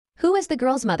is the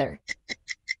girl's mother?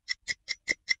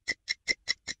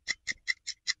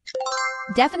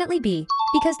 Definitely B,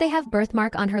 because they have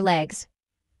birthmark on her legs.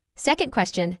 Second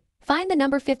question, find the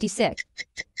number 56.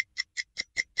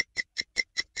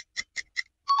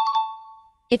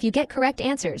 If you get correct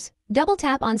answers, double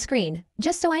tap on screen,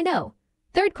 just so I know.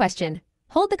 Third question,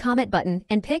 hold the comment button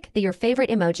and pick your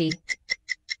favorite emoji.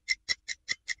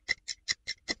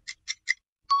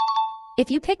 If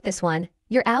you pick this one,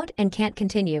 you're out and can't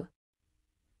continue.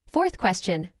 Fourth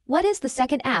question, what is the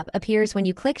second app appears when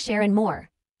you click share and more?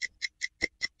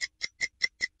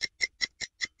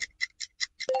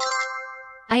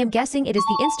 I am guessing it is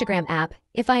the Instagram app.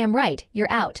 If I am right,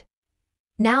 you're out.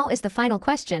 Now is the final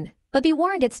question, but be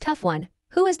warned it's tough one.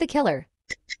 Who is the killer?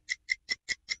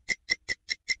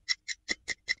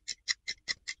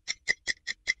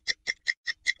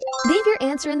 Leave your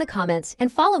answer in the comments and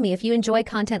follow me if you enjoy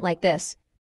content like this.